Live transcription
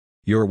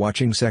You're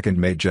watching Second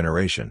Mate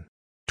Generation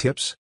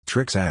Tips,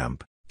 Tricks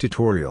AMP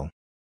tutorial.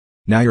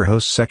 Now your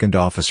host Second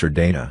Officer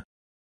Dana.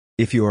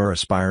 If you are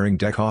aspiring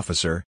deck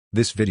officer,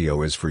 this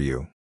video is for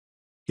you.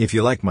 If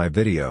you like my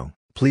video,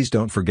 please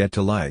don't forget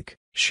to like,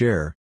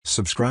 share,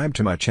 subscribe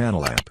to my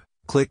channel AMP,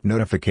 click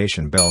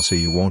notification bell so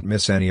you won't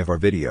miss any of our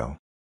video.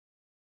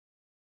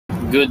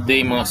 Good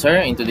day mga sir,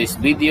 in today's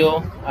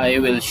video, I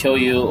will show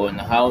you on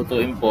how to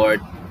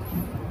import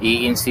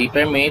ENC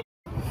Permit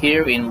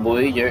here in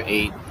Voyager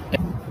 8.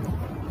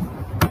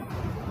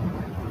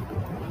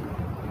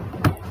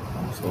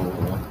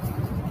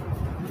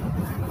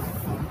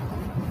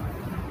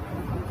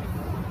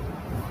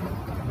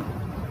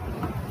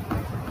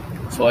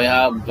 So I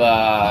have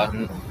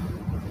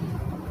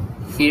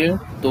here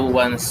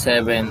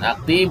 217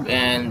 active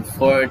and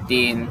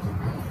 14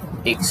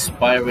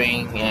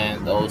 expiring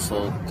and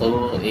also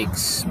 2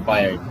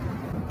 expired.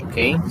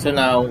 Okay, so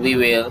now we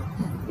will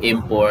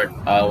import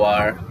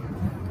our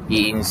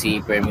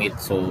ENC permit.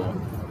 So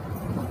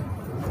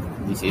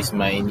this is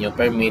my new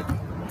permit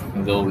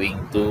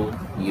going to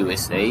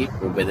USA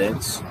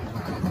Providence.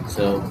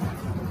 So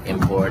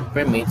import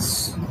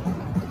permits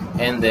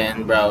and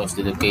then browse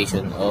the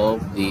location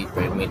of the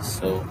permit.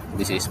 So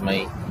this is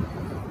my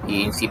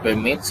ENC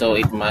permit, so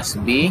it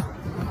must be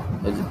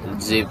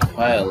a zip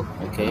file.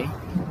 Okay,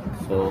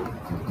 so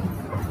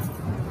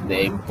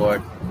the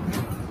import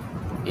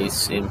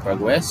is in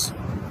progress,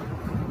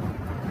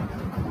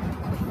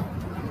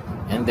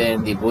 and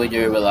then the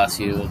Voyager will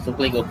ask you to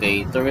click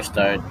OK to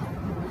restart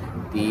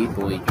the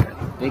Voyager.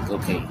 Click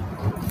OK.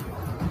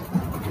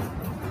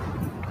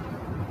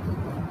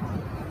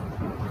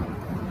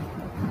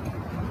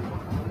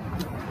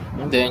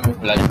 And then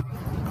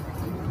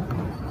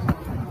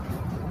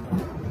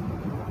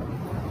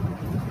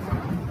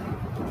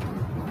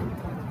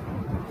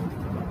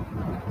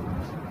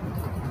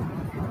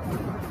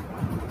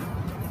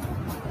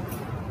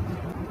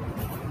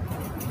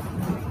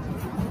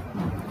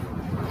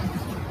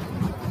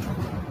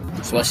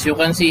so as you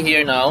can see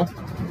here now,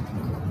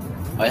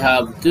 I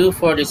have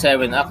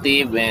 247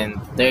 active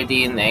and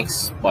 13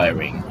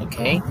 expiring.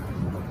 Okay,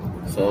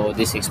 so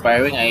this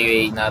expiring I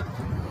will not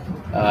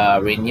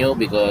renew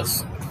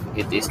because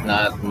it is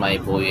not my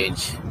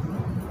voyage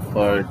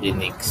for the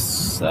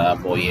next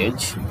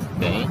voyage.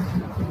 Okay,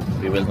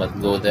 we will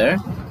not go there.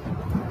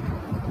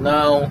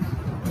 Now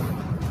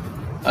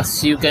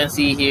as you can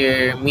see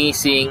here,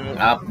 missing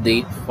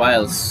update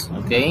files.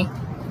 Okay,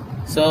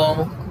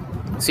 so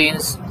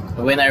since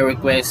when I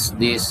request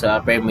this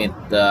permit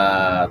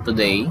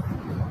today,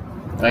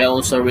 I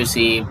also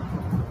received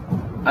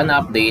an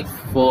update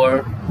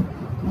for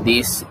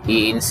this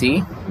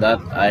ENC that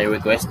I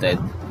requested.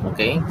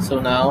 Okay, so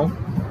now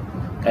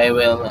I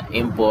will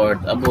import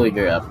a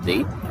Voyager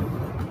update.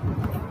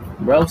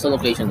 Browse the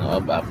location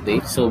of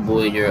update. So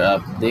Voyager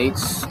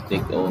updates,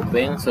 click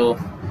open. So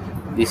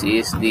this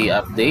is the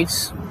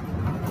updates,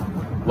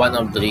 1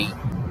 of 3,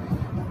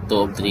 2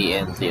 of 3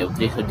 and 3 of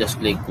 3. So just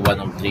click 1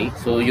 of 3.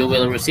 So you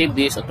will receive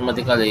this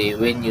automatically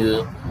when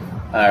you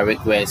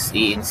request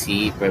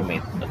ENC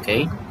permit.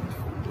 Okay,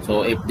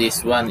 so if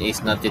this one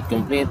is not yet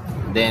complete,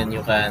 then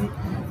you can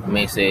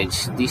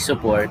message the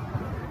support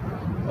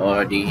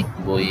or the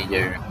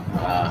Voyager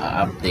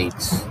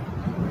updates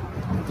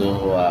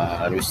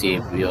to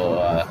receive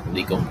your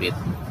the complete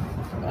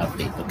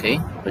update. Okay,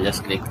 so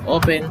just click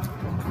open.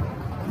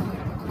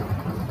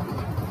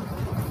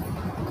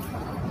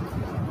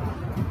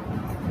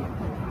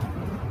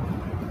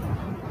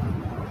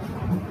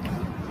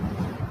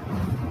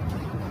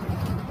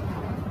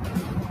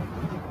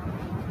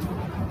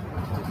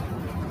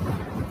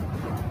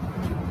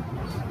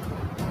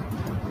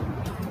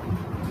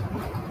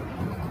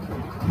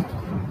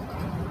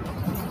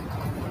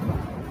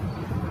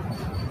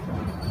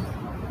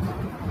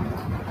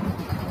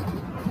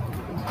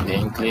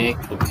 Then click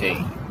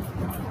OK.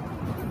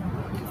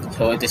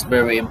 So it is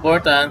very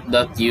important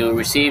that you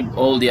receive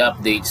all the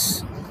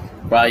updates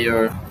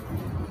prior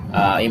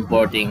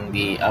importing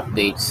the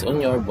updates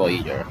on your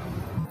Voyager.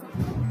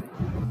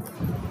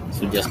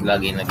 So just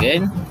log in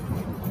again.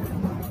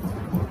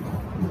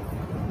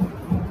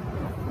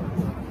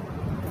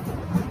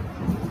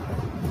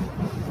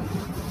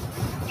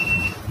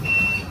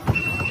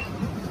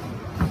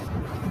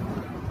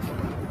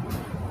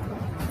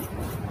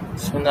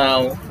 So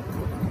now,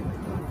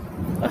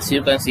 as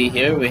you can see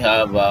here, we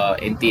have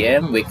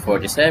NTM week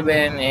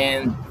 47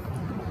 and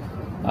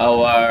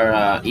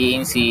our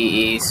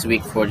ENC is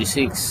week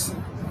 46.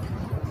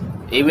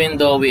 Even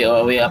though we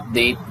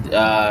update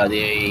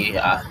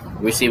the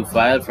received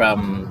file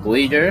from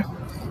Voyager,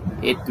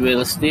 it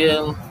will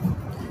still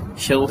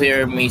show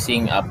here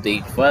missing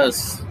update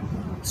files.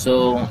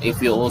 So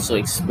if you also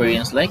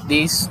experience like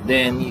this,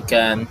 then you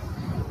can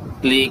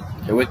click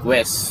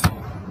request.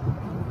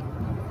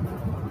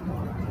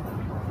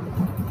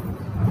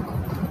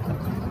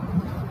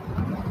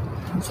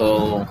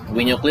 So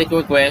when you click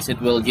request, it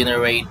will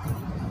generate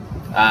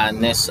a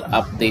next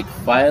update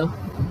file.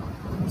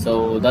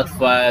 So that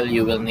file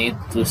you will need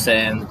to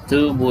send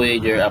to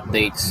Voyager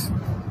updates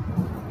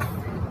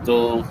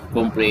to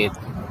complete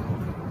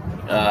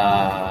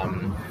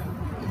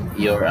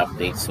your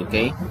updates.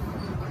 Okay,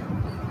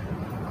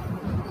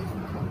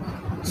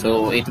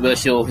 so it will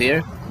show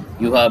here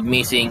you have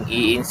missing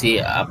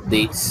ENC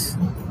updates.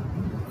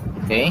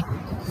 Okay,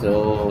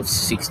 so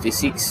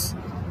 66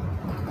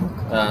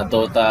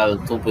 total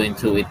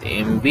 2.2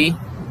 MB.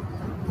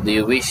 Do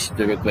you wish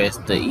to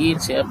request the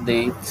ENC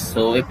update?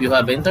 So if you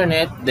have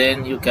internet,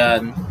 then you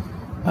can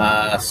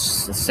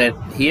set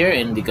here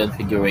in the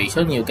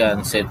configuration, you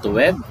can set to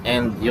web,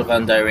 and you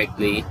can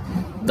directly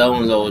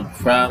download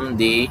from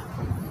the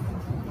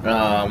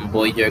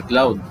Voyager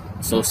cloud.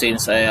 So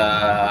since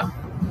I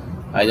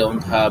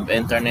don't have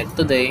internet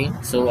today,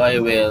 so I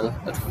will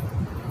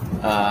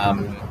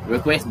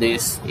request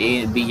this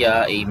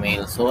via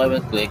email. So I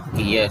will click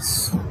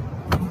yes.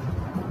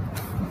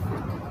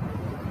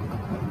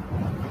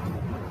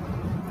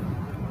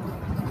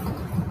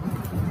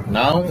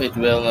 Now it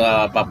will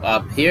pop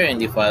up here in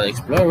the file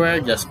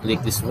explorer. Just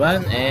click this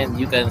one and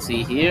you can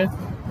see here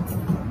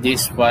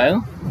this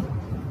file.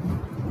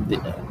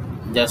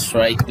 Just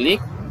right click.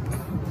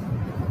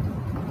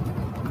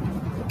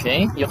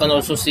 Okay, you can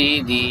also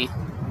see the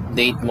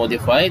date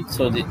modified.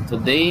 So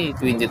today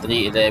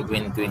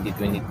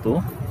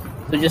 23/11/2022.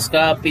 So just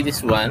copy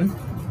this one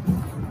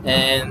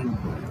and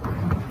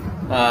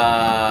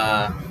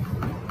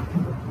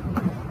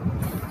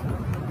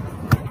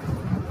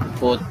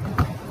put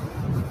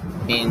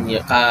in your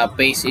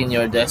paste in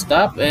your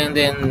desktop, and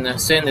then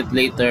send it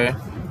later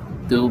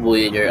to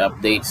Voyager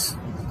updates.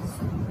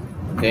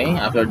 Okay,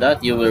 after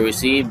that you will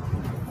receive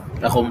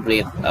a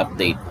complete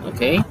update.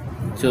 Okay,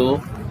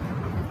 so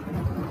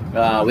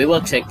we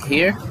will check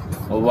here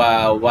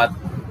what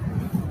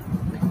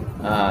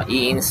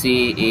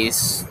ENC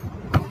is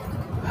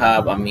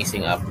have a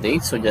missing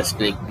update. So just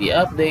click the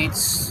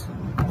updates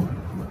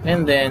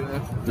and then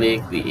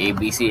click the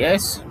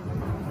AVCS,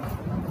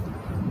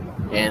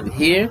 and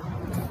here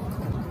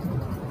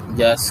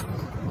just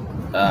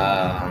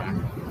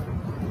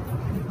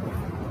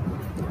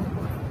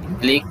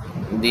click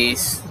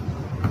this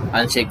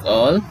uncheck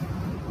all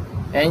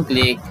and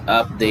click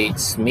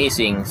updates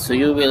missing. So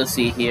you will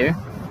see here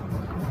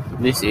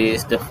this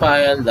is the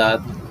file that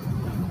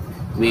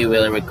we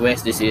will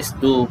request. This is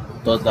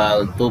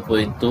total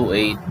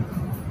 2.28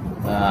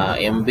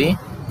 MB,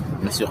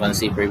 as you can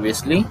see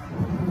previously.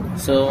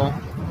 So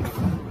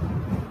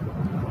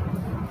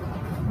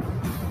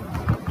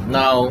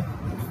now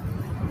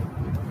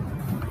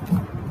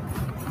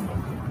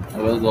I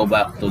will go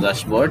back to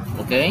dashboard.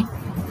 Okay,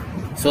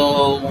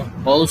 so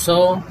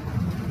also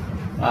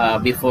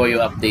before you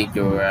update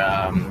your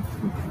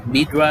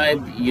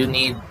VDRIVE, you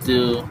need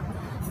to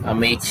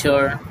make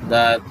sure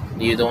that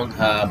you don't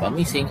have a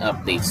missing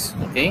updates.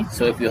 Okay,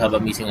 so if you have a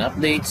missing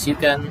updates, you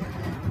can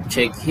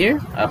check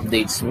here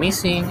updates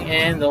missing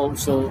and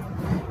also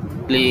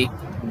click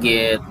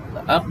get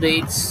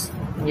updates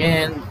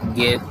and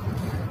get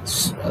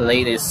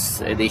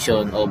latest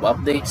edition of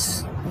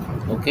updates.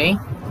 Okay,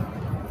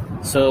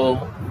 so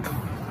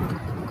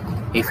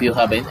if you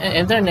have an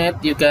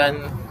internet, you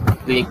can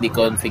click the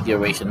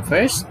configuration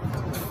first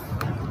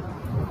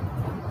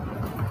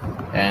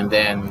and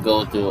then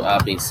go to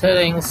update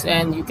settings,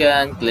 and you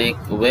can click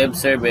web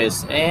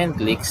service and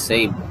click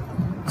save,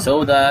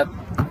 so that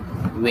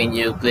when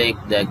you click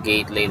the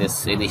get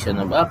latest edition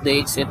of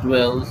updates, it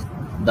will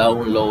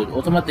download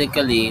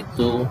automatically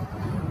to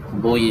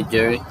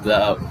Voyager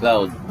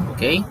cloud.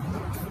 Okay,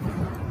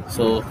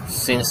 so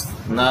since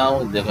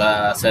now the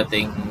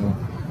setting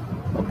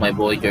of my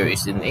Voyager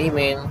is in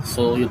email,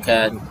 so you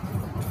can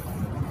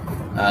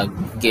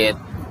get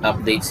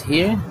updates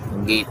here,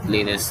 get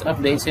latest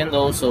updates, and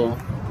also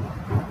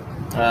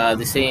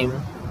the same,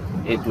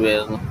 it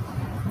will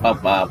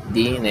pop up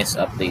the next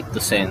update to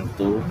send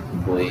to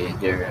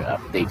Voyager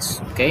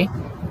updates. Okay,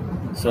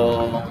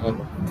 so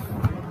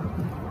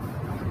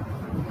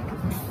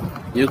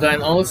you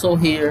can also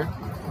here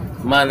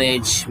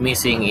manage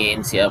missing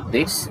ENC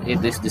updates.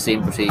 It is the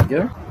same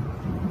procedure.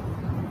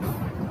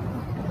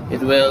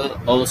 It will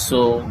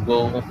also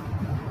go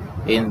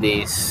in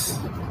this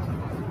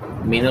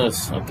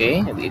menus.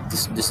 Okay, it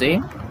is the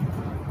same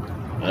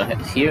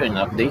here in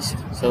updates.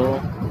 So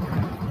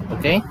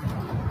okay,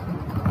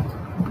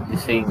 the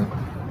same.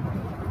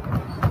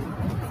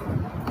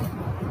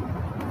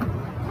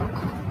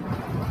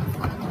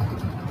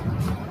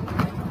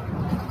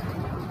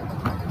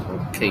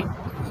 Okay,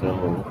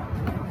 so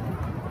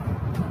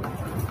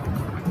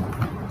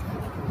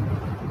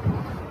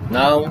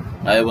now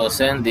I will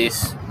send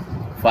this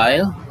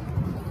file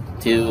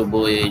to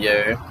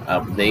Voyager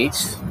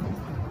updates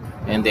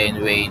and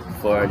then wait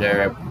for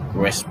the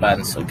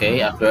response. Okay,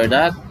 after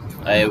that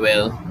I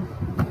will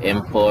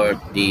import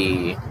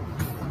the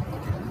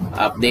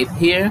update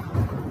here,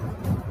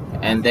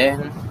 and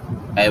then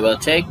I will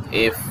check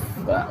if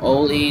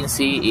all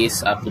ENC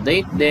is up to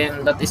date.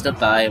 Then that is the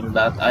time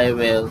that I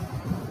will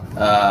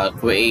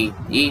create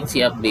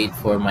ENC update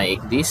for my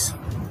ECDIS.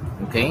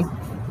 Okay,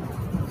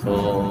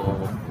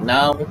 so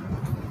now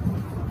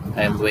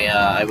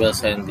I will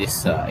send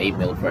this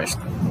email first.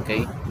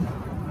 Okay,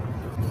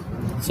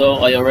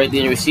 So I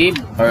already received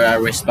a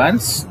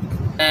response,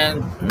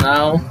 and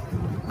now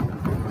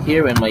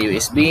here in my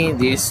USB,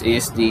 this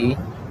is the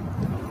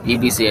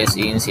AVCS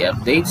ENC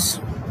updates.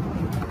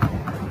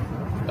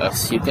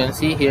 As you can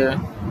see here,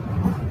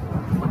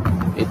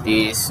 it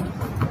is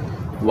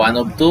 1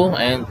 of 2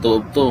 and 2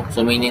 of 2.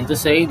 So meaning to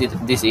say that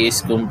this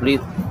is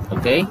complete.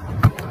 Okay.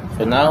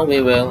 So now we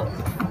will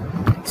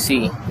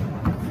see,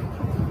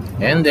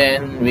 and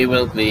then we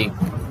will click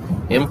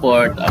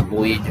import a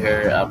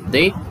Voyager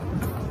update.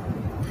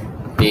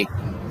 Pick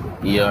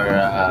your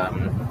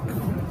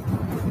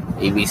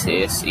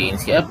AVCS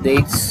ENC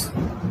updates.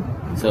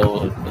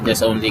 So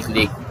just only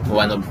click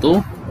 1 of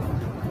 2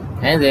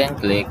 and then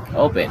click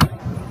open.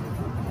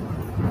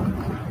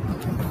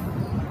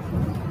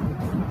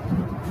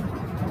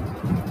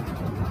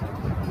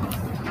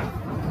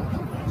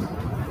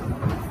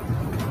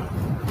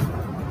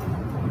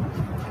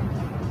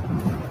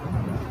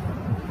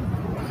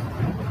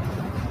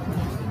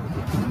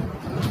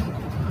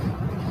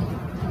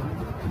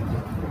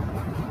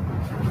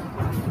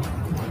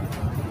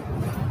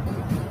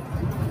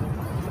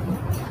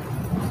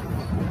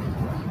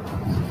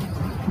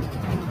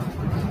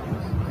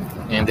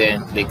 And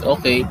then click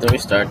OK to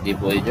restart the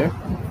Voyager.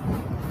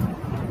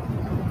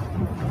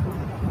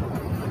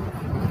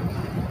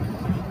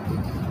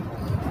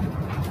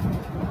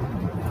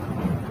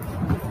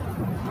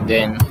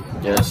 Then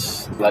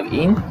just plug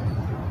in,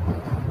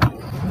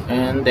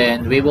 and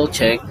then we will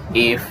check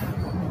if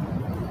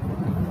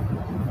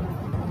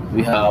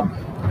we have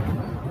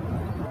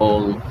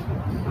all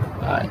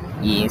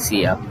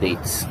ENC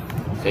updates.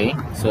 Okay,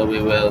 so we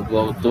will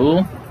go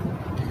to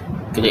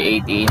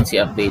create ENC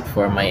update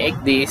for my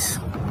ECDIS,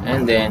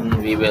 and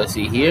then we will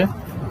see here,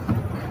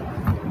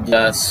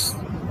 just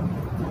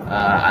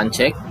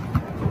uncheck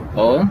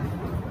all,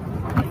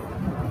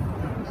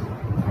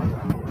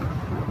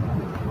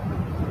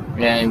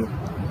 and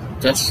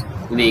just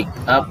click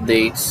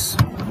updates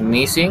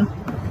missing.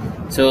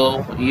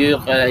 So you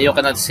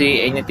cannot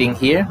see anything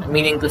here,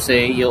 meaning to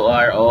say you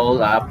are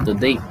all up to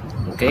date.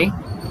 Okay,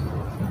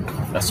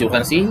 as you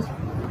can see.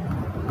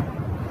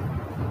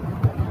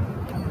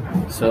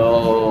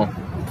 So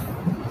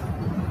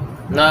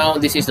now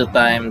this is the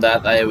time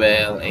that I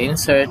will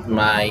insert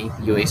my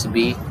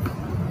USB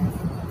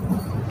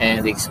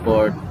and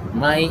export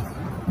my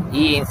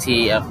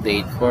ENC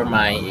update for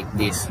my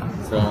ECDIS.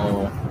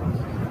 So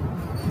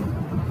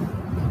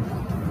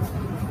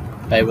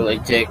I will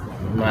eject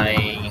my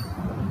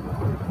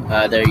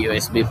other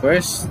USB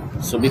first.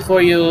 So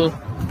before you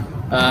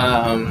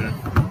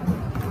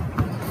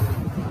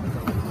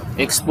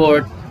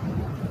export,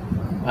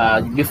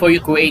 before you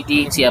create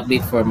the ENC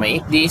update for my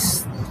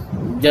ECDIS,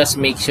 just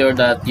make sure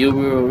that you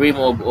will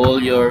remove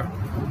all your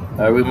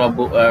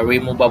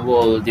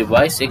removable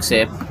device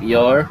except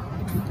your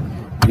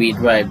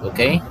VDRIVE.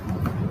 Okay,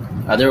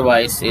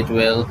 otherwise it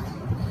will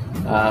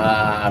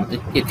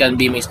it can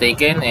be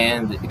mistaken,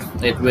 and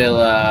it will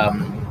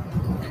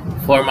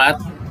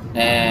format,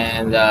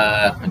 and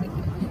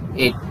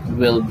it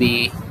will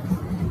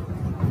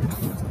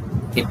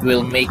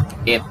make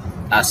it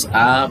as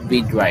a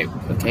VDRIVE.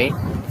 Okay.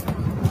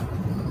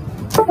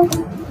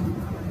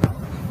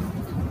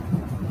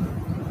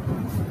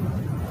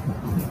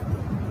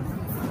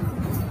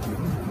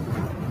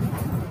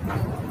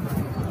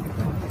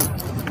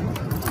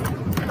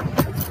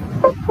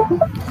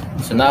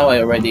 So now I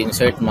already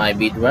insert my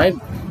VDRIVE.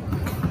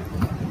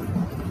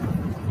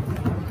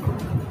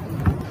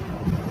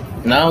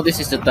 Now this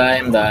is the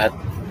time that,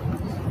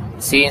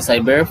 since I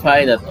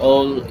verify that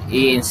all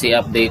ENC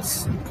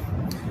updates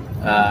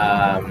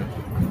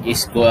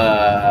is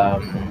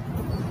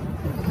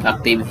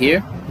active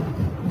here,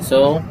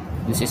 so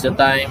this is the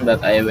time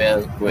that I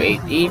will create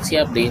ENC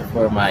update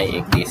for my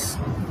ECDIS.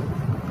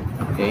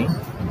 Okay.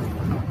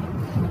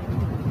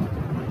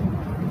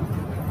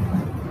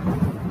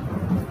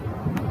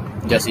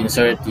 Just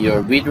insert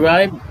your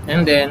VDRIVE,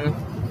 and then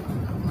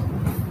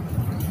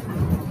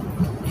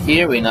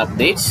here in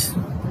updates,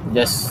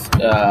 just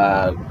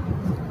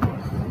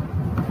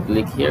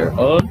click here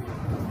all,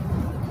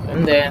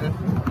 and then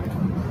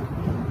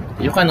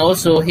you can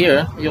also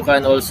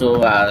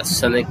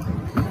select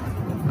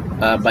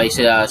by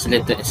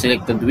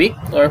selected week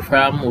or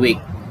from week.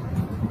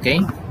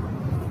 Okay,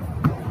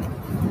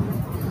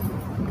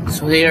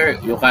 so here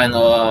you can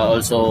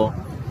also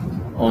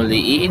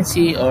only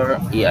ENC or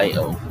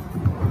EIO.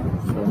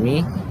 For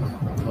me,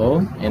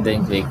 home, and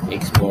then click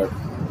export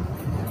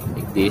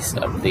ECDIS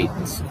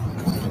updates.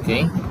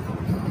 Okay,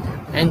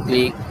 and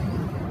click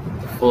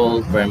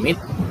full permit.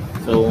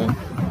 So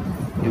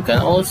you can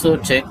also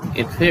check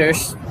it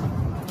first.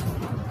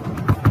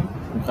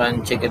 You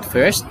can check it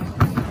first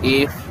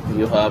if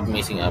you have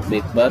missing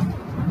update, but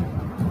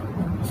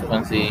as you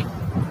can see,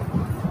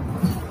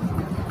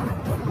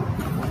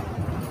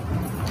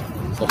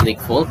 so click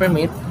full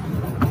permit.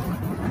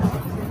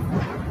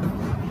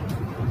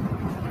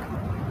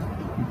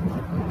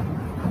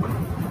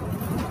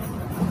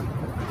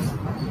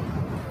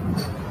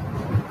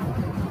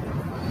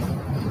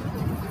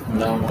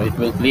 Now it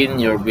will clean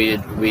your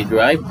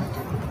VDRIVE.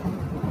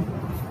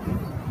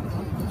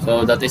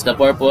 So that is the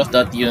purpose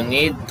that you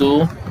need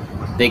to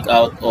take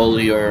out all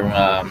your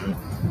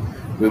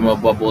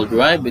removable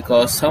drive,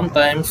 because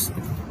sometimes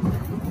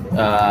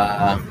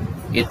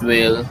it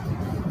will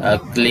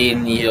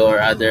clean your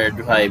other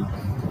drive,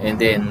 and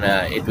then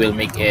it will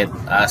make it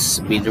as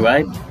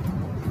VDRIVE.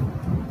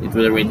 It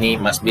will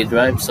rename as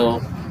VDRIVE,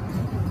 so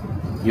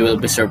you will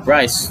be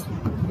surprised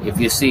if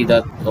you see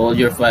that all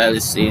your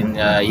files in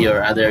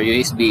your other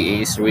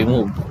USB is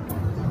removed.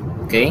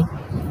 Okay,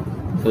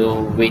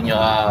 so when you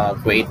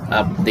create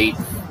update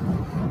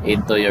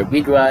into your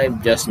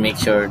VDRIVE, just make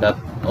sure that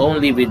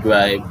only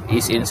VDRIVE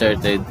is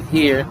inserted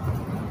here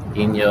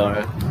in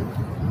your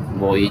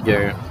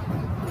Voyager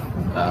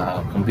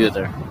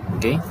computer.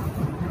 Okay,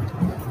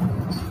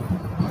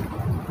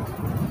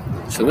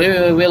 so we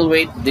will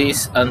wait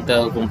this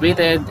until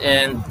completed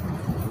and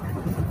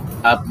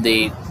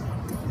update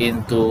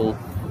into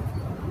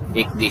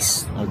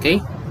this.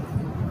 Okay,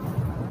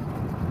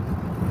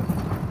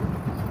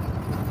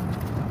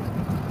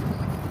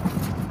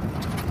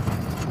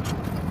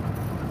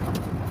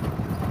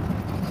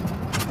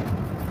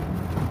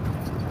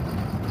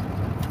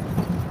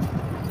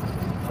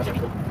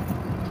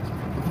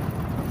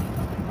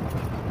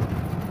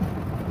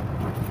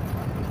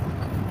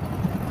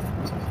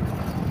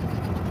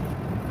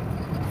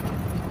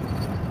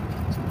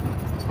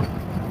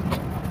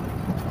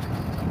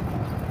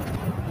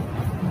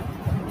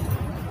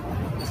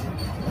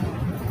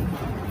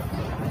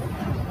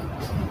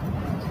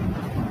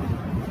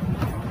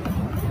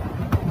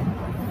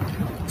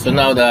 so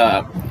now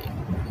the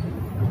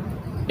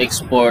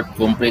export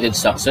completed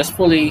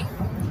successfully.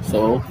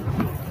 So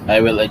I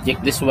will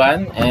eject this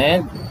one,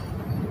 and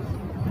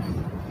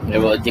I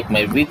will eject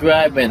my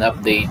VDRIVE and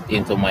update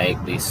into my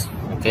this.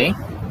 Okay,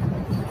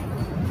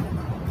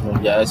 so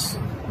just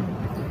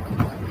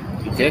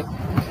eject.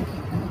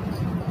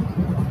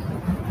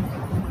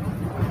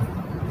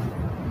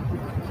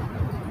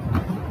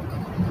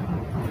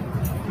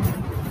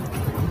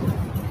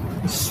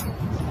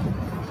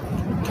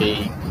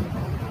 Okay,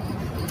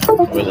 I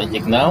will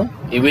eject now.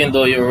 Even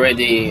though you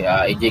already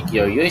eject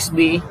your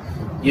USB,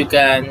 you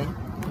can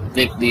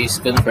click this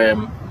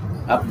confirm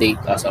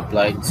update as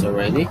applied. It's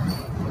already,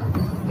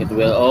 it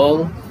will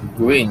all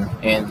green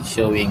and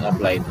showing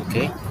applied.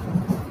 Okay,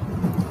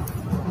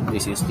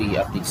 this is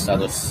the update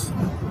status.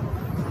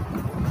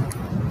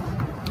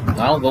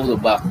 Now go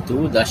back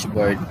to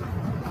dashboard,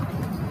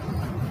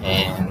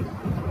 and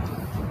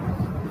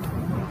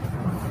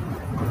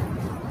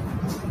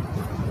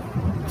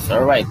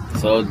alright,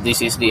 so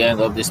this is the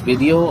end of this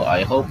video.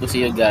 I hope to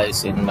see you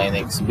guys in my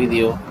next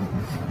video.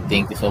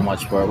 Thank you so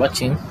much for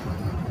watching.